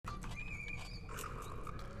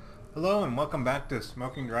Hello and welcome back to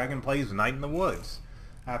Smoking Dragon Plays Night in the Woods.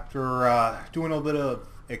 After doing a little bit of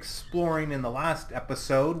exploring in the last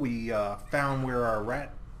episode, we found where our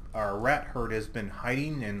rat herd has been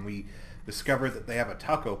hiding, and we discovered that they have a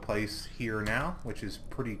taco place here now, which is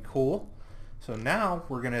pretty cool. So now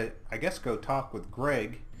we're gonna, I guess, go talk with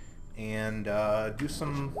Greg and do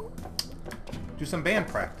some band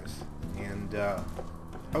practice, and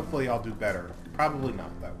hopefully I'll do better. Probably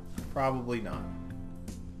not, though. Probably not.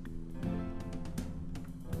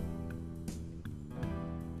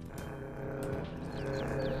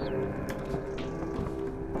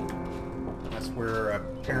 Where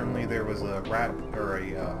apparently there was a rat or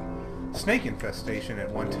a snake infestation at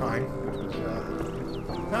one time, which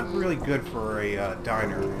was not really good for a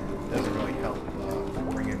diner. It doesn't really help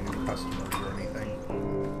bring in new customers or anything.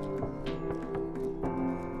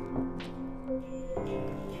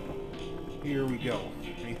 Here we go.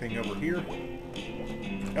 Anything over here?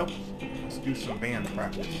 Nope. Let's do some band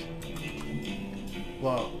practice.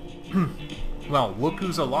 Well, well, look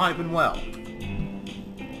who's alive and well.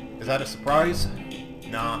 Is that a surprise?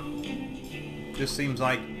 Nah. Just seems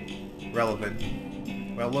like relevant.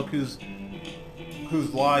 Well, look who's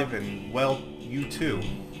live and well, you too.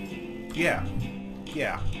 Yeah.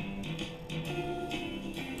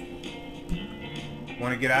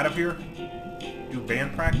 Want to get out of here? Do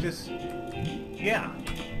band practice? Yeah.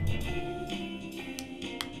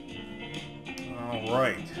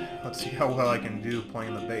 Alright. Let's see how well I can do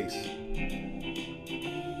playing the bass.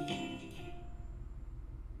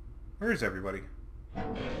 Where's everybody?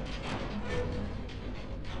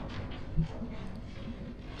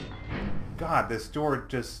 God, this door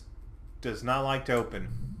just does not like to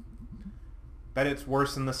open. Bet it's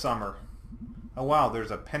worse in the summer. Oh wow, there's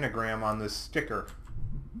a pentagram on this sticker.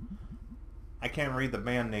 I can't read the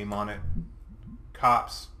band name on it.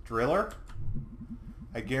 Cops Driller?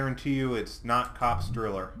 I guarantee you it's not Cops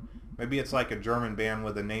Driller. Maybe it's like a German band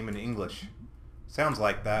with a name in English. Sounds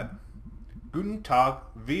like that. Guten Tag,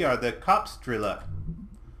 wir are the Kopfdriller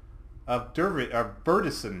of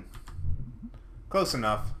Burdison. Close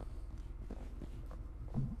enough.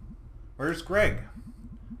 Where's Greg?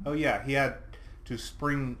 Oh yeah, he had to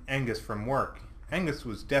spring Angus from work. Angus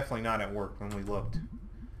was definitely not at work when we looked.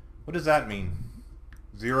 What does that mean?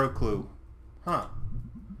 Zero clue. Huh.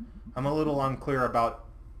 I'm a little unclear about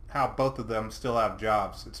how both of them still have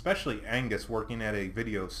jobs, especially Angus working at a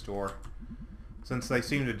video store, since they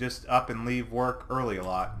seem to just up and leave work early a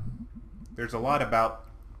lot. There's a lot about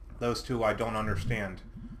those two I don't understand.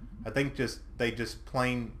 I think they just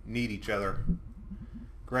plain need each other.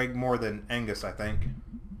 Greg more than Angus, I think.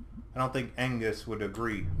 I don't think Angus would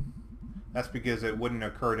agree. That's because it wouldn't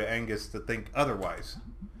occur to Angus to think otherwise.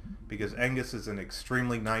 Because Angus is an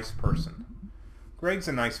extremely nice person. Greg's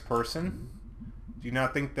a nice person. Do you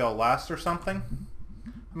not think they'll last or something?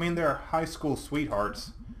 I mean, they're high school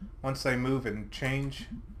sweethearts. Once they move and change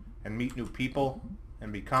and meet new people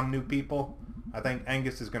and become new people, I think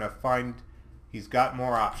Angus is going to find he's got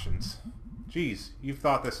more options. Geez, you've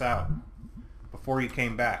thought this out. Before you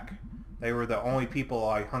came back, they were the only people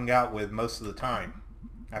I hung out with most of the time.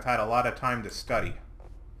 I've had a lot of time to study.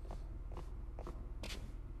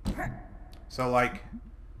 So, like,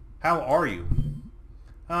 how are you?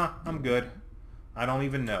 I'm good. I don't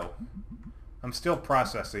even know. I'm still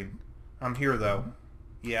processing. I'm here, though.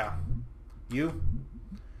 Yeah. You?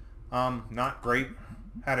 Not great.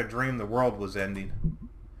 Had a dream the world was ending.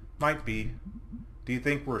 Might be. Do you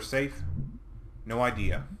think we're safe? No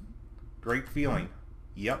idea. Great feeling.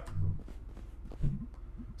 Yep.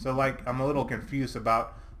 So, like, I'm a little confused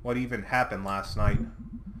about what even happened last night.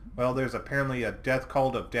 Well, there's apparently a death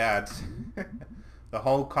cult of dads. The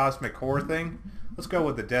whole cosmic horror thing? Let's go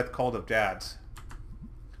with the death cult of dads.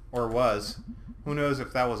 Or was. Who knows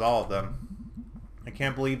if that was all of them. I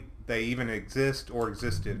can't believe they even exist or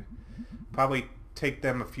existed. Probably take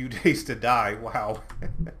them a few days to die. Wow.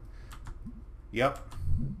 Yep.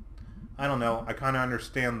 I don't know. I kind of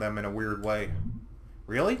understand them in a weird way.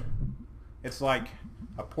 Really? It's like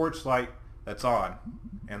a porch light that's on,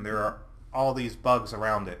 and there are all these bugs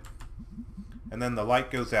around it. And then the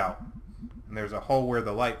light goes out, and there's a hole where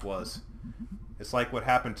the light was. It's like what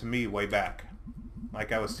happened to me way back.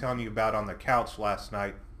 Like I was telling you about on the couch last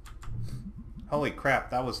night. Holy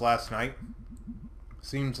crap, that was last night.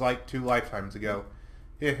 Seems like 2 lifetimes ago.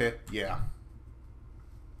 Heh yeah.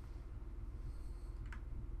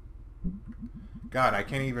 God, I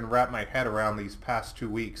can't even wrap my head around these past 2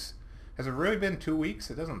 weeks. Has it really been 2 weeks?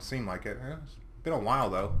 It doesn't seem like it. It's been a while,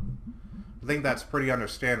 though. I think that's pretty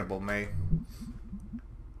understandable, May.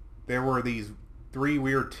 There were these 3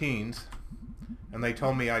 weird teens, and they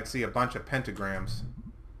told me I'd see a bunch of pentagrams.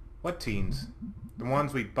 What teens? The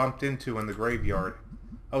ones we bumped into in the graveyard.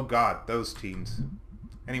 Oh God, those teens.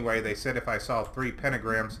 Anyway, they said if I saw 3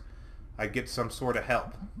 pentagrams, I'd get some sort of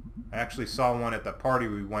help. I actually saw one at the party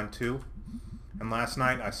we went to, and last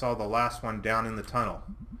night I saw the last one down in the tunnel,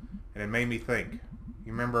 and it made me think.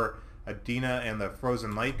 You remember Adina and the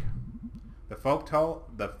frozen lake? The folktale?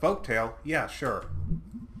 The folktale? Yeah, sure.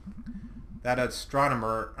 That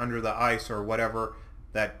astronomer under the ice or whatever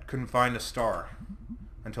that couldn't find a star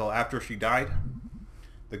until after she died?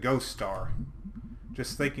 The ghost star.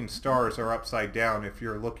 Just thinking stars are upside down if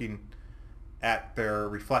you're looking at their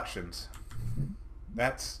reflections.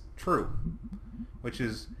 That's true. Which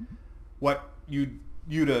is what you'd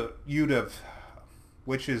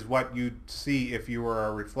see if you were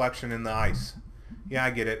a reflection in the ice. Yeah, I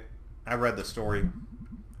get it. I read the story.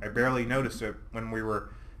 I barely noticed it when we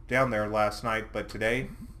were down there last night, but today,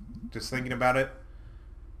 just thinking about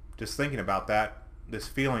that, this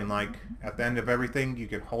feeling like at the end of everything you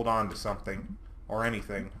can hold on to something or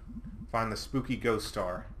anything. Find the spooky ghost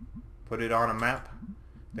star. Put it on a map.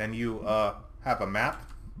 Then you have a map.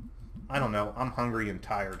 I don't know. I'm hungry and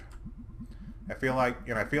tired. I feel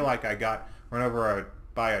like I got run over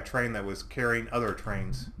by a train that was carrying other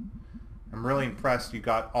trains. I'm really impressed you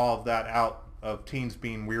got all of that out of teens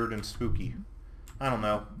being weird and spooky. I don't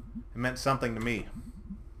know. It meant something to me.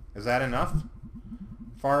 Is that enough?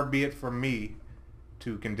 Far be it from me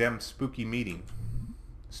to condemn spooky meeting.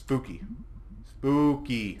 Spooky.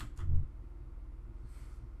 Spooky.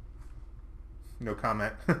 No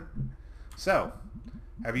comment. So,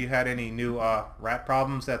 have you had any new rat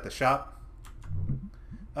problems at the shop?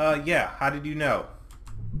 Yeah, how did you know?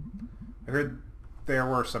 I heard there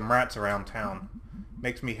were some rats around town.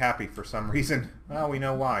 Makes me happy for some reason. Well, we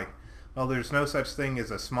know why. Well, there's no such thing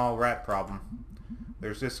as a small rat problem.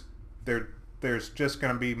 There's just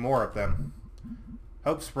going to be more of them.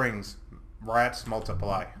 Hope Springs, rats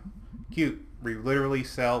multiply. Cute. We literally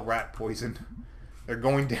sell rat poison. They're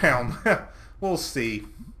going down. We'll see.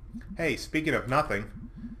 Hey, speaking of nothing,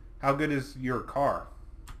 how good is your car?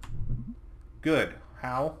 Good.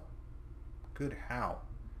 How? Good how?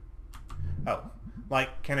 Oh,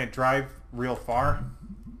 like, can it drive real far?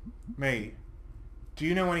 May, do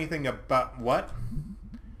you know anything about what?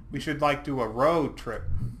 We should like do a road trip.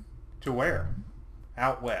 To where?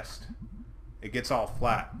 Out west. It gets all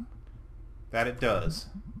flat. That it does.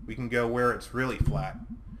 We can go where it's really flat.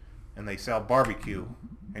 And they sell barbecue.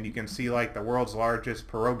 And you can see like the world's largest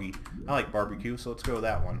pierogi. I like barbecue, so let's go with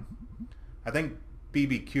that one. I think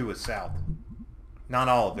BBQ is south. Not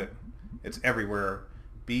all of it. It's everywhere.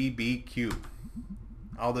 BBQ.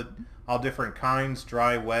 All different kinds,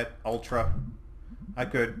 dry, wet, ultra.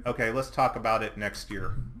 Okay, let's talk about it next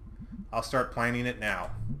year. I'll start planning it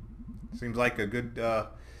now. Seems like a good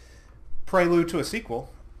prelude to a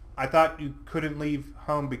sequel. I thought you couldn't leave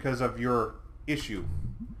home because of your issue.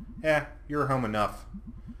 You're home enough.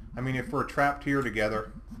 I mean, if we're trapped here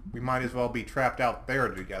together, we might as well be trapped out there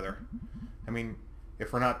together. I mean,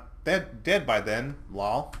 if we're not dead by then,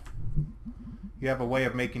 lol. You have a way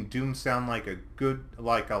of making Doom sound like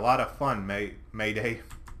a lot of fun, Mayday.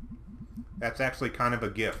 That's actually kind of a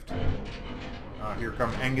gift. Here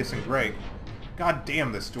come Angus and Greg. God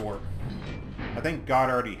damn this door. I think God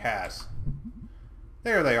already has.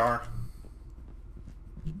 There they are.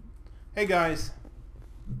 Hey guys.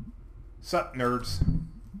 Sup, nerds?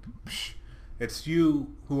 Psh, it's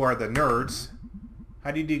you who are the nerds.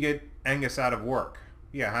 How did you get Angus out of work?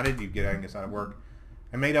 Yeah, how did you get Angus out of work?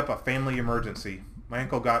 I made up a family emergency. My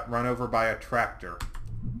uncle got run over by a tractor.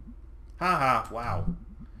 Haha, wow.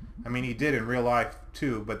 I mean, he did in real life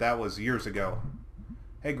too, but that was years ago.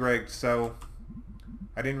 Hey Greg, so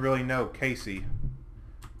I didn't really know Casey.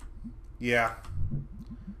 Yeah.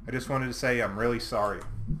 I just wanted to say I'm really sorry.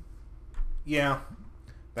 Yeah.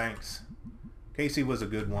 Thanks. Casey was a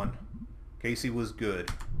good one. Casey was good.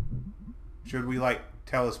 Should we, like,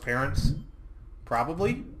 tell his parents?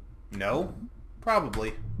 Probably. No.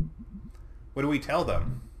 Probably. What do we tell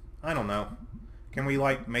them? I don't know. Can we,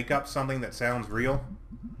 like, make up something that sounds real?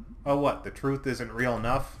 Oh, what? The truth isn't real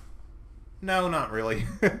enough? No, not really.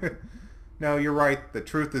 No, you're right. The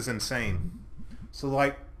truth is insane. So,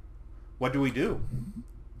 like, what do we do?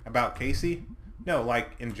 About Casey? No,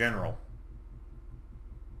 like, in general.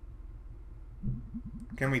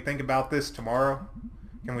 Can we think about this tomorrow?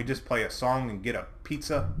 Can we just play a song and get a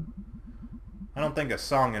pizza? I don't think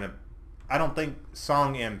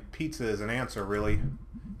song and pizza is an answer, really.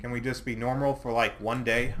 Can we just be normal for like one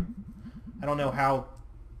day? I don't know how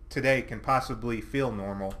today can possibly feel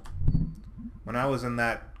normal. When I was in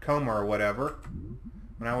that coma or whatever,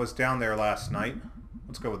 when I was down there last night,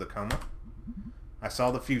 let's go with the coma. I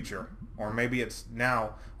saw the future. Or maybe it's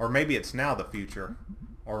now the future.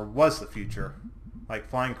 Or was the future. Like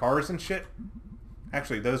flying cars and shit?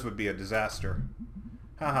 Actually, those would be a disaster.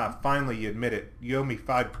 Haha, finally you admit it. You owe me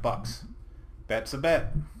 $5. Bet's a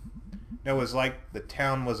bet. It was like the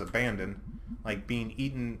town was abandoned. Like being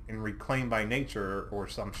eaten and reclaimed by nature or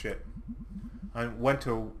some shit. I went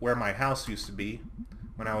to where my house used to be.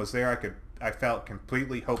 When I was there, I felt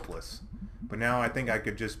completely hopeless. But now I think I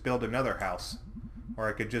could just build another house. Or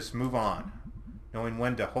I could just move on. Knowing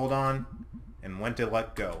when to hold on and when to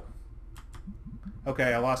let go.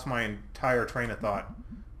 Okay, I lost my entire train of thought.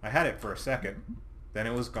 I had it for a second. Then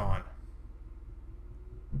it was gone.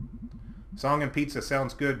 Song and pizza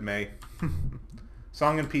sounds good, May.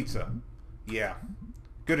 Song and pizza. Yeah.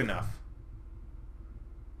 Good enough.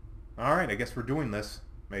 Alright, I guess we're doing this.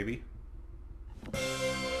 Maybe.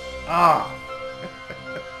 Ah!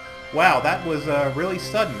 Wow, that was really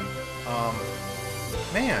sudden.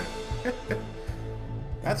 Man.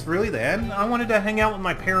 That's really the end? I wanted to hang out with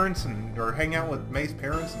my parents or hang out with May's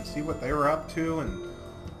parents and see what they were up to and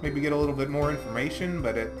maybe get a little bit more information,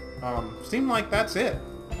 but it seemed like that's it.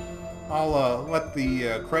 I'll let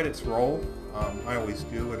the credits roll. I always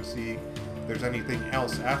do, and see if there's anything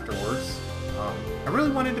else afterwards. I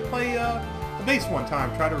really wanted to play the bass one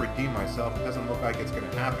time, try to redeem myself. It doesn't look like it's going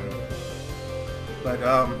to happen. But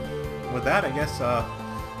with that, I guess,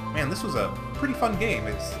 man, this was a pretty fun game.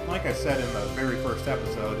 It's, like I said in the very first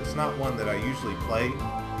episode, it's not one that I usually play.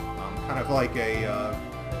 Kind of like a,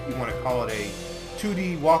 you want to call it a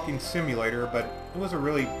 2D walking simulator, but it was a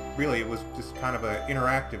really, it was just kind of an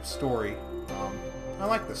interactive story. I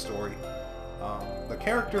like the story. The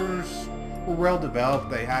characters were well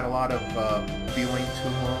developed. They had a lot of feeling to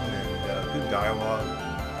them and good dialogue.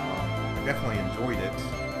 I definitely enjoyed it.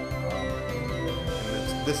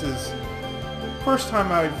 And this is the first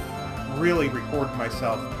time I've really recorded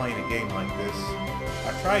myself playing a game like this.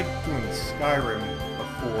 I've tried doing Skyrim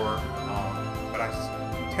before, but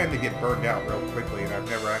I tend to get burned out real quickly, and I've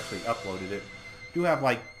never actually uploaded it. I do have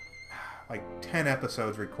like 10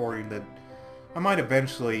 episodes recording that I might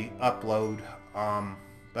eventually upload,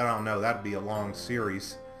 but I don't know, that'd be a long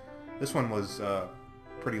series. This one was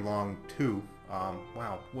pretty long too.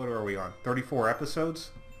 Wow, what are we on? 34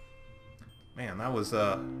 episodes? Man, that was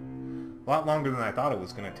a lot longer than I thought it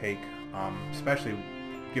was going to take, especially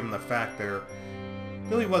given the fact there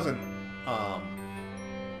really wasn't a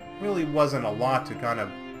lot to kind of,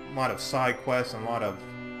 a lot of side quests and a lot of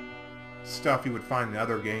stuff you would find in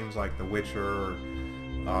other games like The Witcher or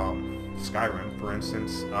Skyrim, for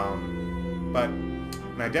instance. But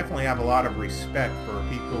I definitely have a lot of respect for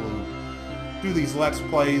people who do these Let's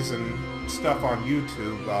Plays and stuff on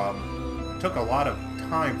YouTube. It took a lot of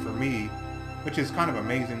time for me, which is kind of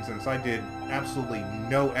amazing since I did absolutely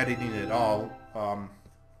no editing at all,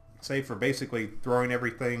 save for basically throwing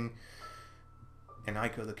everything, and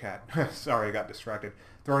Ico the cat, sorry I got distracted,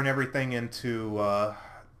 throwing everything into,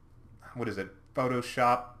 what is it,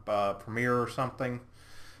 Photoshop, Premiere or something,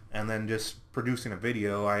 and then just producing a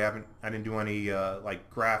video. I didn't do any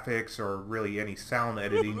like graphics or really any sound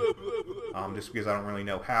editing, just because I don't really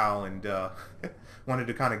know how, and wanted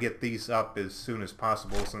to kind of get these up as soon as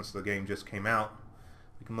possible since the game just came out.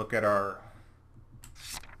 We can look at our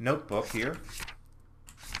notebook here.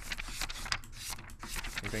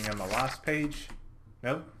 Anything on the last page?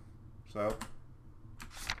 Nope. So,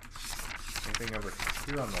 anything over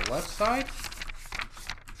here on the left side?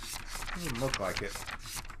 Doesn't look like it.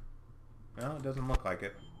 No, it doesn't look like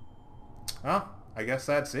it. Well, I guess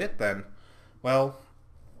that's it then. Well,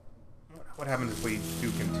 what happens if we do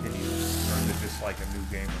continue? Or is it just like a new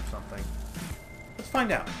game or something? Let's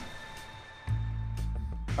find out.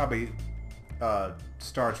 Probably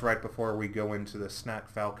starts right before we go into the Snack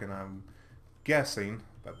Falcon, I'm guessing,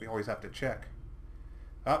 but we always have to check.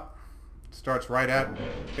 Up, starts right at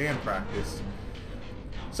band practice.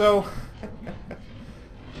 So,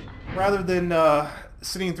 rather than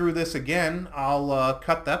sitting through this again, I'll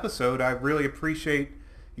cut the episode. I really appreciate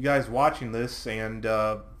you guys watching this and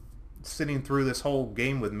sitting through this whole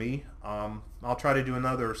game with me. I'll try to do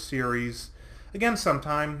another series again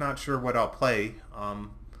sometime. Not sure what I'll play.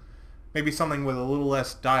 Maybe something with a little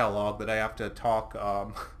less dialogue that I have to talk,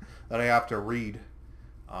 that I have to read.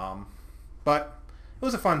 But it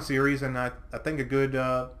was a fun series, and I think a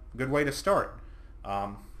good way to start.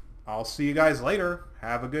 I'll see you guys later.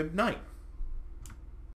 Have a good night.